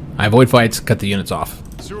 I avoid fights, cut the units off.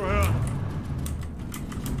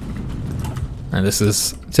 And this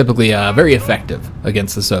is typically very effective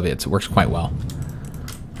against the Soviets. It works quite well.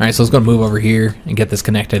 Alright, so let's go and move over here and get this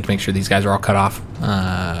connected to make sure these guys are all cut off.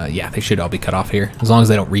 Yeah, they should all be cut off here, as long as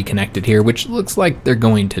they don't reconnect it here, which looks like they're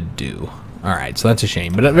going to do. Alright, so that's a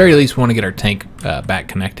shame, but at the very least we want to get our tank back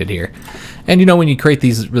connected here. And you know, when you create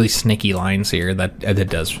these really snaky lines here, that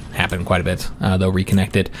does happen quite a bit. They'll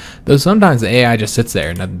reconnect it. Though sometimes the AI just sits there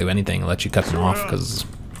and doesn't do anything and lets you cut them off because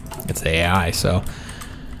it's the AI, so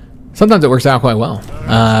sometimes it works out quite well.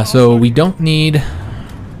 So we don't need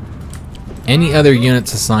any other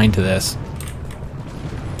units assigned to this.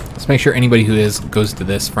 Let's make sure anybody who goes to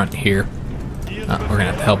this front here. We're gonna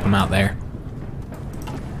have to help them out there.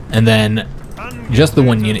 And then just the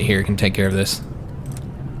one unit here can take care of this.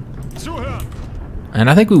 And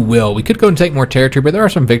I think we will. We could go and take more territory, but there are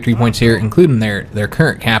some victory points here, including their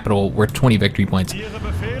current capital worth 20 victory points.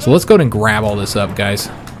 So let's go ahead and grab all this up, guys.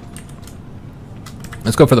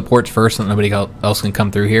 Let's go for the ports first so that nobody else can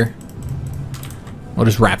come through here. We'll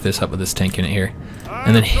just wrap this up with this tank unit here.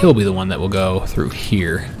 And then he'll be the one that will go through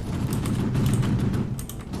here.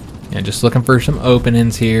 And just looking for some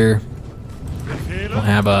openings here. We'll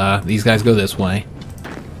have these guys go this way.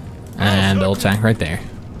 And they'll attack right there.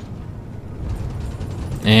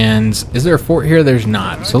 And is there a fort here? There's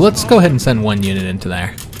not. So let's go ahead and send one unit into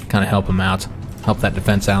there. Kind of help them out. Help that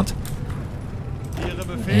defense out.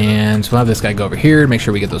 And so we'll have this guy go over here. Make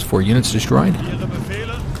sure we get those 4 units destroyed.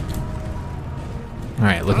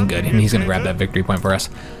 Alright, looking good. And he's going to grab that victory point for us.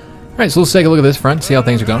 Alright, so let's take a look at this front. See how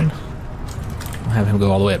things are going. We'll have him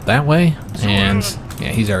go all the way up that way. And yeah,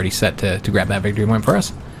 he's already set to grab that victory point for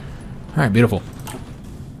us. Alright, beautiful.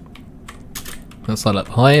 Let's let it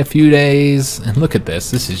play a few days. And look at this.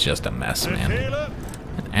 This is just a mess, man.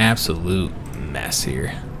 An absolute mess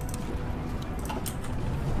here.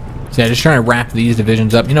 So yeah, just trying to wrap these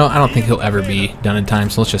divisions up. You know, I don't think he'll ever be done in time,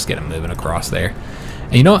 so let's just get him moving across there.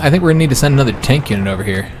 And you know what? I think we're going to need to send another tank unit over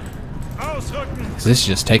here. Because this is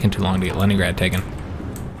just taking too long to get Leningrad taken.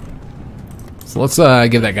 So let's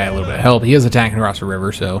give that guy a little bit of help. He is attacking across the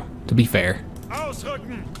river, so to be fair,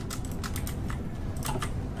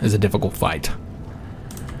 it's a difficult fight.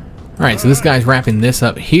 Alright, so this guy's wrapping this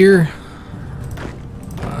up here.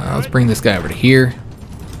 Let's bring this guy over to here.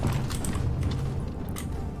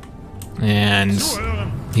 And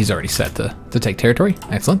he's already set to take territory.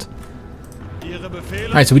 Excellent.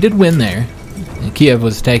 Alright, so we did win there. And Kiev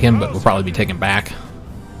was taken, but we'll probably be taken back,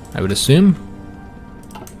 I would assume.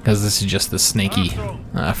 Because this is just the snaky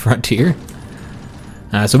frontier.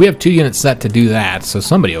 So we have 2 units set to do that, so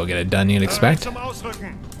somebody will get it done, you'd expect.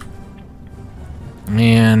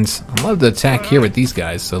 And I'd love to attack here with these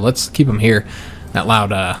guys, so let's keep them here. That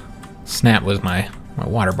loud snap was my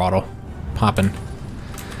water bottle popping.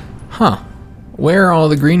 Huh. Where are all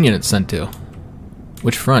the green units sent to?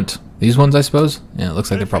 Which front? These ones, I suppose? Yeah, it looks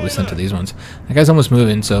like they're probably sent to these ones. That guy's almost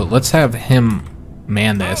moving, so let's have him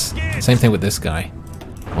man this. Same thing with this guy.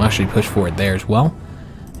 We'll actually push forward there as well.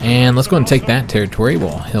 And let's go and take that territory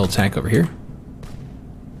while he'll attack over here.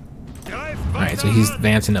 Alright, so he's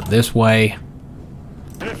advancing up this way.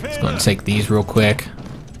 Let's go and take these real quick.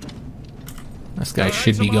 This guy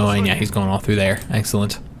should be going, yeah, he's going all through there.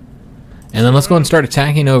 Excellent. And then let's go and start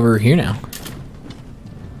attacking over here now.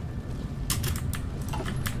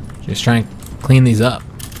 Just try and clean these up.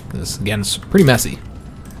 This, again, is pretty messy.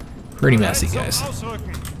 Pretty messy, guys.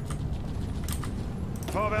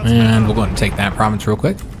 And we'll go ahead and take that province real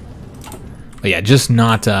quick. But yeah, just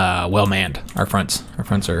not well manned. Our fronts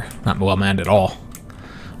are not well manned at all.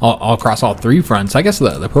 All across all 3 fronts. I guess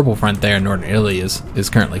the purple front there in northern Italy is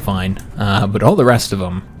currently fine, but all the rest of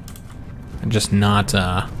them are just not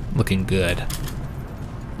looking good.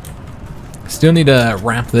 Still need to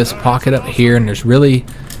wrap this pocket up here, and there's really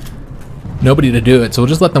nobody to do it, so we'll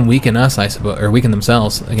just let them weaken us, I suppose, or weaken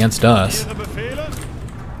themselves against us.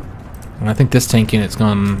 And I think this tank unit's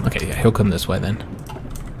gone. Okay, yeah, he'll come this way then.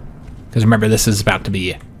 Because remember, this is about to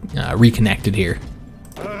be reconnected here.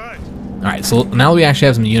 Alright, so now that we actually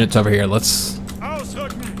have some units over here, let's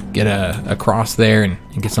get across there and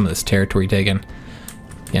get some of this territory taken.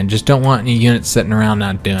 Again, just don't want any units sitting around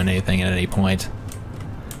not doing anything at any point.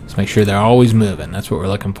 Just make sure they're always moving. That's what we're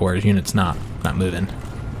looking for, is units not moving.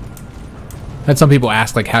 Had some people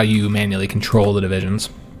ask like how you manually control the divisions.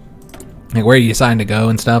 Like where you assign to go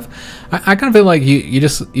and stuff. I kind of feel like you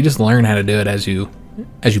just learn how to do it as you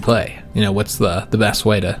play. You know, what's the best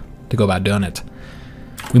way to go about doing it.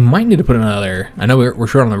 We might need to put another. I know we're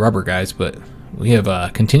short on the rubber guys, but we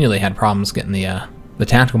have continually had problems getting the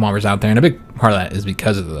tactical bombers out there, and a big part of that is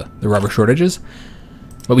because of the rubber shortages.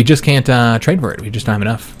 But we just can't trade for it. We just don't have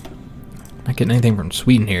enough. Not getting anything from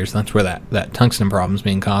Sweden here, so that's where that tungsten problem's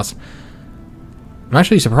being caused. I'm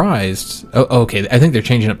actually surprised. Oh, okay. I think they're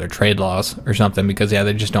changing up their trade laws or something, because yeah,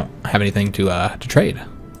 they just don't have anything to trade.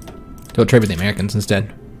 Go trade with the Americans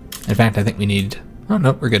instead. In fact, I think we need. Oh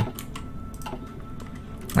no, we're good.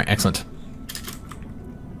 All right, excellent.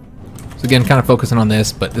 So again, kind of focusing on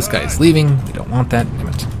this, but this guy is leaving. We don't want that. Damn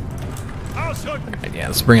it. All right, yeah,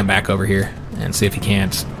 let's bring him back over here and see if he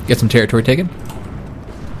can't get some territory taken.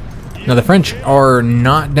 Now the French are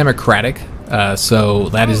not democratic. So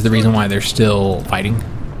that is the reason why they're still fighting.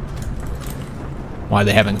 Why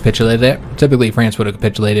they haven't capitulated yet. Typically France would have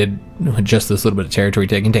capitulated with just this little bit of territory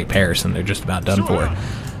taken. Take Paris and they're just about done for.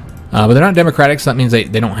 But they're not democratic, so that means they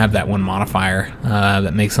don't have that one modifier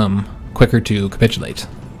that makes them quicker to capitulate.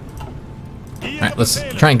 Alright, let's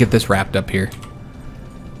try and get this wrapped up here.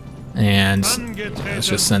 And let's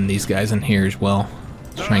just send these guys in here as well.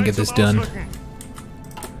 Let's try and get this done.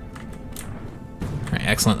 Alright,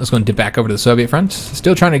 excellent. Let's go and dip back over to the Soviet front.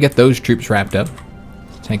 Still trying to get those troops wrapped up.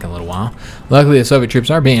 It's taking a little while. Luckily, the Soviet troops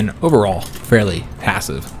are being, overall, fairly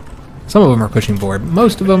passive. Some of them are pushing forward.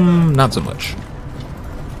 Most of them, not so much.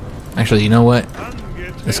 Actually, you know what?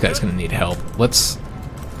 This guy's going to need help. Let's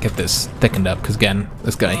get this thickened up, because, again,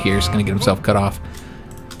 this guy here is going to get himself cut off.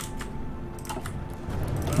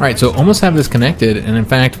 Alright, so almost have this connected, and in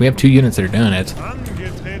fact, we have 2 units that are doing it.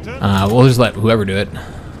 We'll just let whoever do it.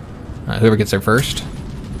 Whoever gets there first.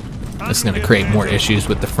 This is going to create more issues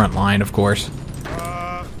with the front line, of course.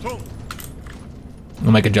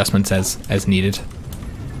 We'll make adjustments as needed.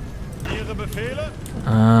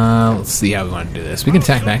 Let's see how we want to do this. We can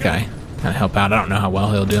attack that guy. Kind of help out. I don't know how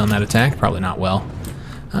well he'll do on that attack. Probably not well.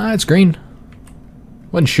 It's green.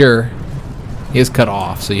 Wasn't sure. He is cut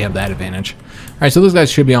off, so you have that advantage. Alright, so those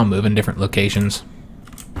guys should be all moving different locations.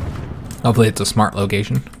 Hopefully it's a smart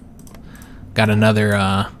location. Got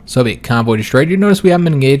another Soviet convoy destroyed. You notice we haven't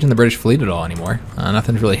been engaged in the British fleet at all anymore.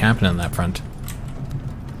 Nothing's really happening on that front.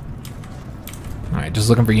 Alright, just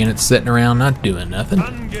looking for units sitting around, not doing nothing.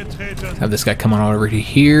 Have this guy come on over to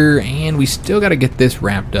here, and we still got to get this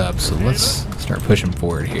wrapped up, so let's start pushing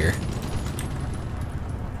forward here.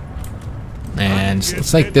 And And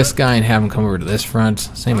let's take this guy and have him come over to this front.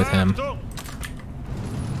 Same with him.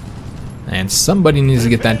 And somebody needs to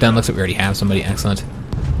get that done. Looks like we already have somebody. Excellent.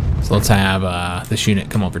 So let's have this unit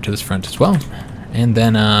come over to this front as well. And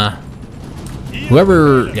then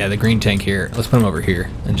whoever, yeah, the green tank here, let's put him over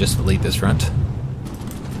here and just delete this front.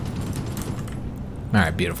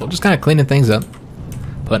 Alright, beautiful. Just kind of cleaning things up.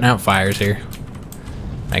 Putting out fires here.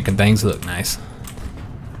 Making things look nice.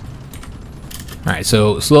 Alright,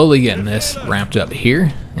 so slowly getting this wrapped up here.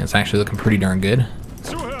 And it's actually looking pretty darn good.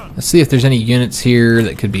 Let's see if there's any units here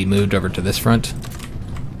that could be moved over to this front.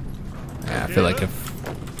 Yeah, I feel like if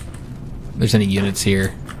there's any units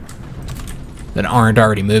here that aren't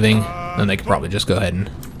already moving, then they could probably just go ahead and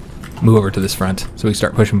move over to this front. So we can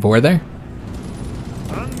start pushing forward there.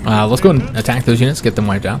 Let's go and attack those units, get them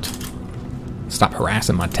wiped out. Stop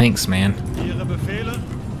harassing my tanks, man.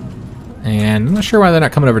 And I'm not sure why they're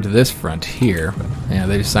not coming over to this front here, but yeah,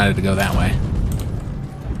 they decided to go that way.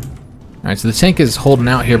 Alright, so the tank is holding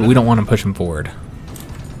out here, but we don't want to push them forward.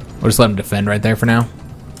 We'll just let them defend right there for now,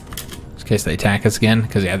 in case they attack us again,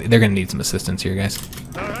 because yeah, they're going to need some assistance here, guys.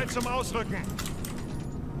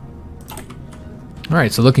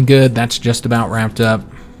 Alright, so looking good. That's just about wrapped up.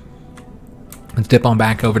 Let's dip on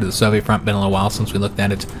back over to the Soviet front. Been a little while since we looked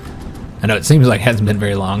at it. I know it seems like it hasn't been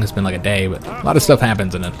very long. It's been like a day, but a lot of stuff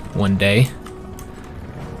happens in one day.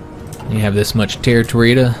 You have this much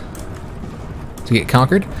territory to get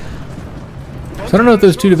conquered. So I don't know if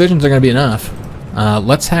those two divisions are going to be enough.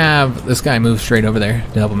 Let's have this guy move straight over there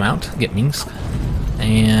to help him out. Get Minsk.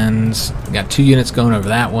 And we got 2 units going over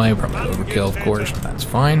that way. Probably overkill, of course, but that's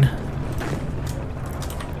fine.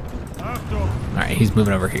 Alright, he's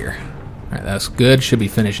moving over here. Alright, that's good. Should be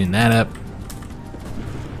finishing that up.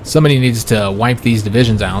 Somebody needs to wipe these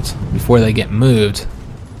divisions out before they get moved.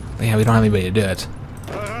 But yeah, we don't have anybody to do it.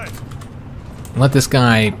 Let this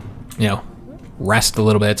guy, you know, rest a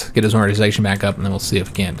little bit, get his organization back up, and then we'll see if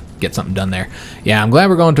we can't get something done there. Yeah, I'm glad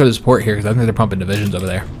we're going to the support here, because I think they're pumping divisions over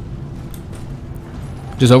there.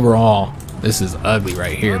 Just overall, this is ugly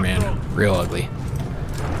right here, man. Real ugly.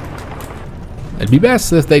 It'd be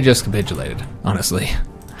best if they just capitulated, honestly.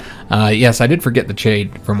 Yes, I did forget the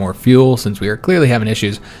trade for more fuel, since we are clearly having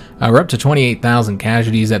issues. We're up to 28,000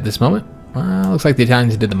 casualties at this moment. Looks like the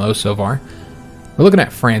Italians did the most so far. We're looking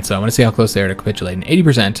at France, though. I want to see how close they are to capitulating.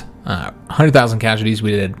 80%, 100,000 casualties.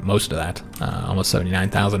 We did most of that, almost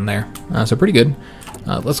 79,000 there. So pretty good.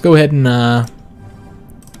 Let's go ahead and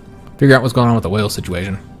figure out what's going on with the whale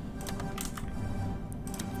situation.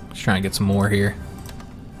 Just trying to get some more here.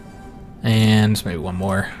 And maybe one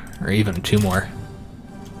more, or even 2 more.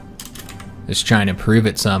 Just trying to improve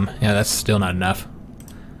it some. Yeah, that's still not enough.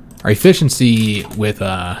 Our efficiency with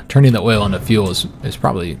turning the oil into fuel is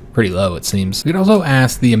probably pretty low, it seems. We could also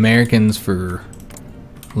ask the Americans for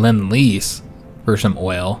Lend-Lease for some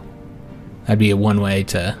oil. That'd be one way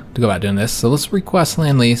to go about doing this. So let's request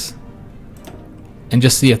Lend-Lease and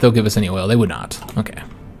just see if they'll give us any oil. They would not. Okay.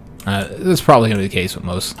 That's probably going to be the case with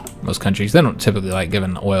most countries. They don't typically like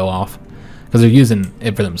giving oil off because they're using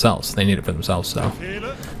it for themselves. They need it for themselves, so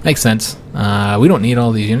makes sense. We don't need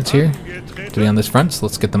all these units here to be on this front, so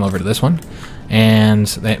let's get them over to this one.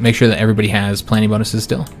 And make sure that everybody has planning bonuses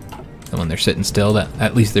still. And when they're sitting still, that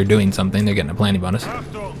at least they're doing something. They're getting a planning bonus.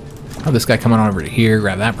 Oh, this guy coming on over to here,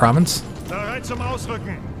 grab that province. Yeah,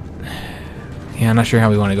 I'm not sure how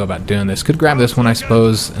we want to go about doing this. Could grab this one, I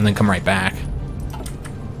suppose, and then come right back.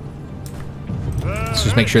 Let's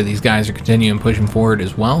just make sure these guys are continuing pushing forward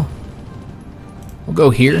as well. We'll go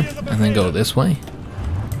here, and then go this way.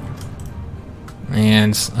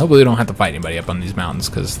 And hopefully we don't have to fight anybody up on these mountains,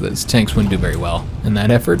 because these tanks wouldn't do very well in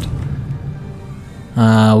that effort.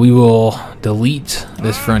 We will delete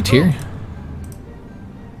this frontier.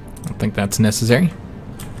 I don't think that's necessary.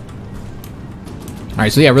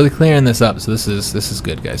 Alright, so yeah, really clearing this up. So this is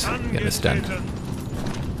good, guys. Get this done.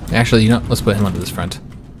 Actually, you know, let's put him onto this front.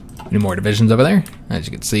 We need more divisions over there. As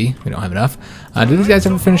you can see, we don't have enough. Did these guys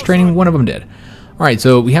ever finish training? One of them did. Alright,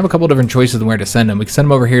 so we have a couple different choices on where to send them. We can send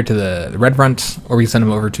them over here to the red front, or we can send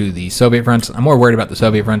them over to the Soviet front. I'm more worried about the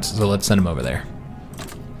Soviet front, so let's send them over there.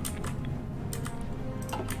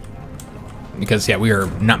 Because, yeah, we are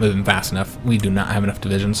not moving fast enough. We do not have enough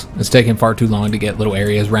divisions. It's taking far too long to get little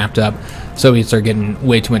areas wrapped up. Soviets are getting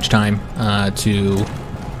way too much time to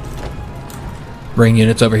bring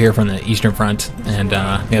units over here from the Eastern Front. And,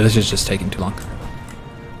 yeah, this is just taking too long.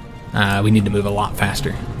 We need to move a lot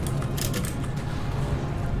faster.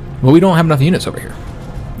 Well, we don't have enough units over here.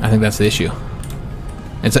 I think that's the issue.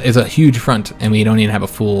 It's a huge front, and we don't even have a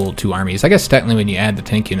full 2 armies. I guess technically when you add the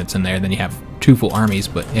tank units in there, then you have 2 full armies,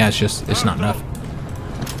 but yeah, it's not enough.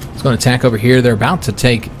 Let's go and attack over here. They're about to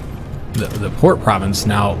take the port province.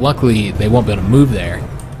 Now, luckily, they won't be able to move there.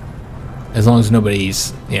 As long as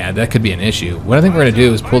nobody's... Yeah, that could be an issue. What I think we're going to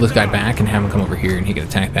do is pull this guy back and have him come over here and he can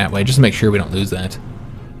attack that way, just to make sure we don't lose that.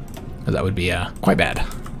 That would be quite bad.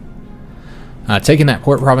 Taking that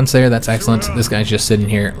port province there, that's excellent. This guy's just sitting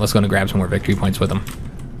here. Let's go and grab some more victory points with him,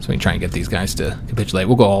 so we can try and get these guys to capitulate.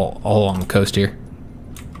 We'll go all along the coast here.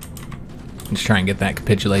 Just try and get that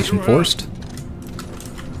capitulation forced.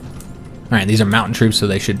 Alright, these are mountain troops, so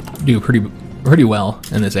they should do pretty well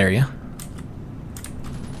in this area.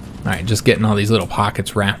 Alright, just getting all these little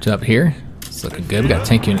pockets wrapped up here. It's looking good. We got a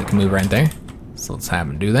tank unit that can move right there. So let's have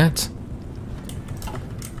them do that.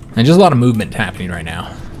 And just a lot of movement happening right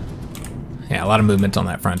now. Yeah, a lot of movement on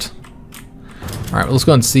that front. Alright, well, let's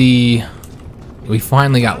go and see. We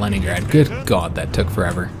finally got Leningrad. Good God, that took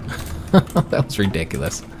forever. That was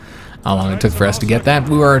ridiculous. How long it took for us to get that.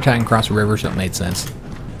 We were attacking across the river, so it made sense.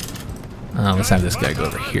 Let's have this guy go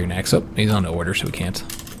over here next. Oh, he's on the order, so we can't.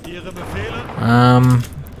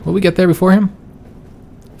 Will we get there before him?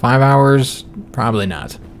 5 hours? Probably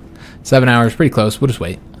not. 7 hours, pretty close. We'll just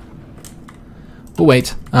wait. We'll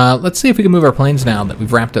wait. Let's see if we can move our planes now that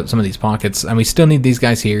we've wrapped up some of these pockets. And we still need these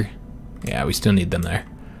guys here. Yeah, we still need them there.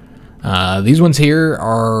 These ones here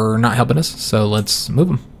are not helping us, so let's move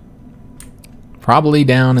them. Probably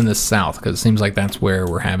down in the south, because it seems like that's where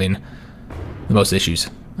we're having the most issues.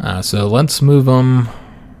 So let's move them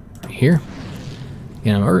right here.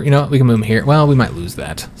 You know, or, you know, we can move them here. Well, we might lose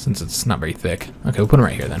that, since it's not very thick. Okay, we'll put them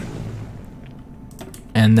right here then.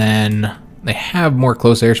 And then they have more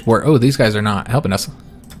close air support. Oh, these guys are not helping us.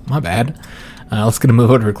 My bad. Let's get a move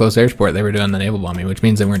over to close air support. They were doing the naval bombing, which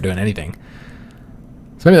means they weren't doing anything.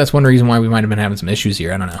 So maybe that's one reason why we might have been having some issues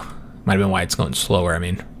here. I don't know. Might have been why it's going slower, I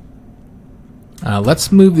mean.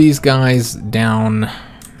 Let's move these guys down.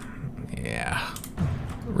 Yeah.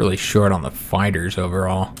 Really short on the fighters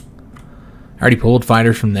overall. I already pulled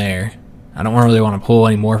fighters from there. I don't really want to pull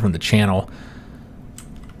any more from the channel.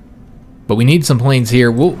 But we need some planes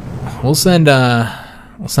here. We'll send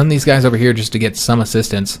these guys over here just to get some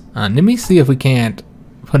assistance. Let me see if we can't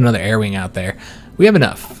put another air wing out there. We have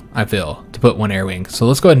enough, I feel, to put one air wing. So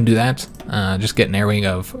let's go ahead and do that. Just get an air wing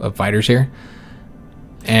of fighters here.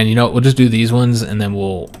 And you know what, we'll just do these ones and then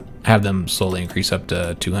we'll have them slowly increase up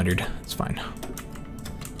to 200. It's fine.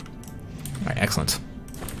 Alright, excellent.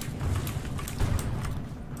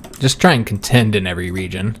 Just try and contend in every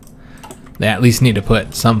region. They at least need to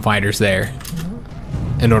put some fighters there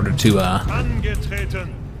in order to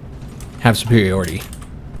have superiority.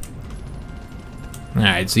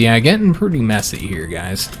 Alright, so yeah, getting pretty messy here,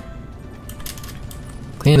 guys.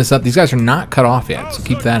 Clean this up. These guys are not cut off yet, so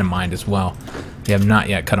keep that in mind as well. They have not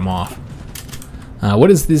yet cut them off. What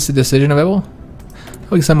is this decision available?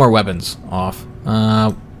 We can send more weapons off.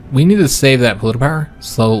 We need to save that political power,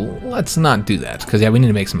 so let's not do that, because yeah, we need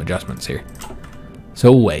to make some adjustments here.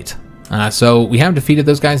 So we'll wait. So we have defeated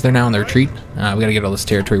those guys. They're now on their retreat. We gotta get all this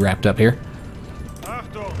territory wrapped up here.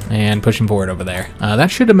 And pushing forward over there. That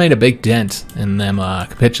should have made a big dent in them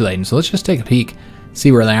capitulating, so let's just take a peek,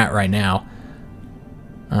 see where they're at right now.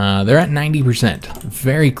 They're at 90%.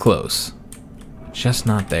 Very close. Just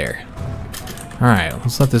not there. Alright,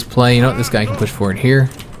 let's let this play. You know what, this guy can push forward here.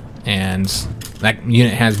 And that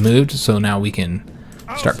unit has moved, so now we can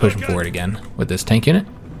start pushing forward again with this tank unit.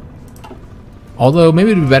 Although,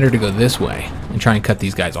 maybe it would be better to go this way and try and cut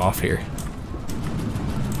these guys off here.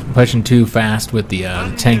 I'm pushing too fast with the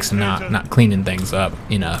tanks and not cleaning things up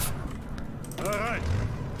enough.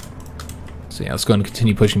 So yeah, let's go and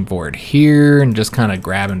continue pushing forward here and just kind of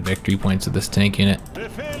grabbing victory points with this tank unit.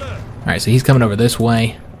 Alright, so he's coming over this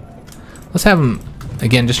way. Let's have him,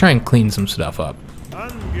 again, just try and clean some stuff up.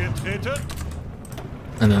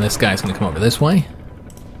 And then this guy's going to come over this way.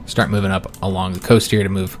 Start moving up along the coast here to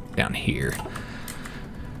move down here.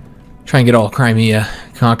 Try and get all Crimea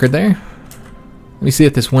conquered there. Let me see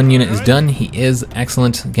if this one unit is done. He is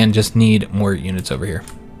excellent. Again, just need more units over here.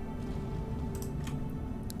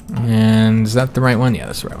 And is that the right one? Yeah,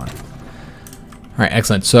 that's the right one. Alright,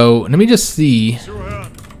 excellent. So let me just see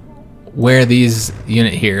where these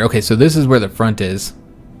unit here. Okay, so this is where the front is.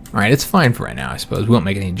 Alright, it's fine for right now, I suppose. We won't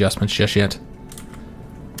make any adjustments just yet.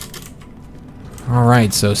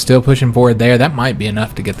 Alright, so still pushing forward there. That might be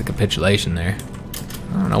enough to get the capitulation there.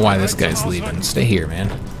 I don't know why this guy's leaving. Stay here, man.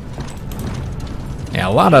 Yeah,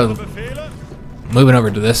 a lot of moving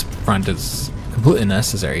over to this front is completely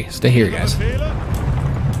necessary. Stay here, guys.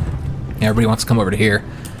 Yeah, everybody wants to come over to here.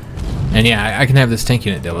 And yeah, I can have this tank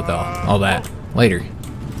unit deal with all that later.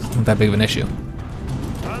 It's not that big of an issue.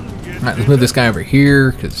 Alright, let's move this guy over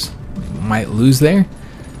here, because we might lose there.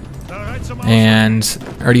 And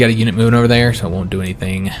I already got a unit moving over there, so I won't do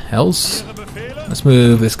anything else. Let's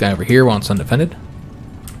move this guy over here while it's undefended.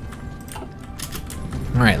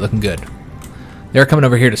 Alright, looking good. They're coming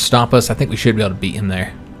over here to stop us. I think we should be able to beat him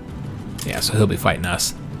there. Yeah, so he'll be fighting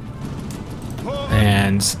us.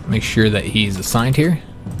 And make sure that he's assigned here.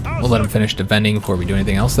 We'll let him finish defending before we do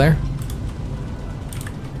anything else there.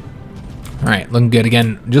 Alright, looking good.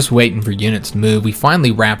 Again, just waiting for units to move. We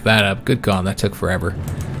finally wrapped that up. Good God, that took forever.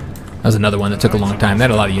 That was another one that took a long time. They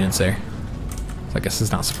had a lot of units there. So I guess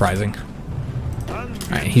it's not surprising.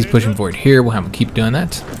 Alright, he's pushing forward here. We'll have him keep doing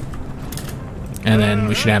that. And then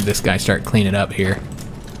we should have this guy start cleaning up here.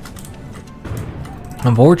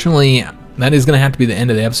 Unfortunately, that is going to have to be the end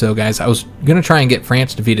of the episode, guys. I was going to try and get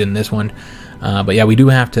France defeated in this one. But yeah, we do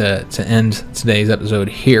have to end today's episode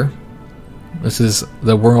here. This is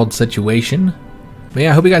the world situation. But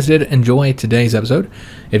yeah, I hope you guys did enjoy today's episode.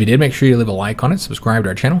 If you did, make sure you leave a like on it, subscribe to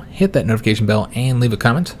our channel, hit that notification bell, and leave a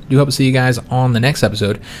comment. Do hope to see you guys on the next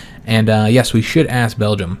episode. And yes, we should ask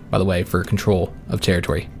Belgium, by the way, for control of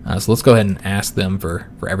territory. So let's go ahead and ask them for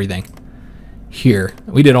everything here.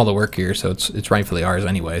 We did all the work here, so it's rightfully ours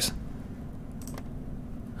anyways.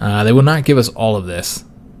 They will not give us all of this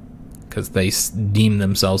because they deem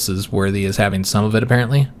themselves as worthy as having some of it,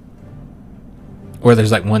 apparently. Or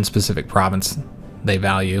there's like one specific province they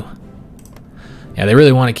value. Yeah, they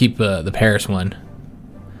really want to keep the Paris one.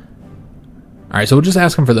 Alright, so we'll just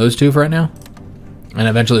ask them for those two for right now. And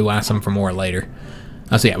eventually we'll ask them for more later.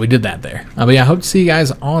 So yeah, we did that there. But yeah, I hope to see you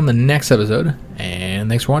guys on the next episode. And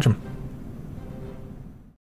thanks for watching.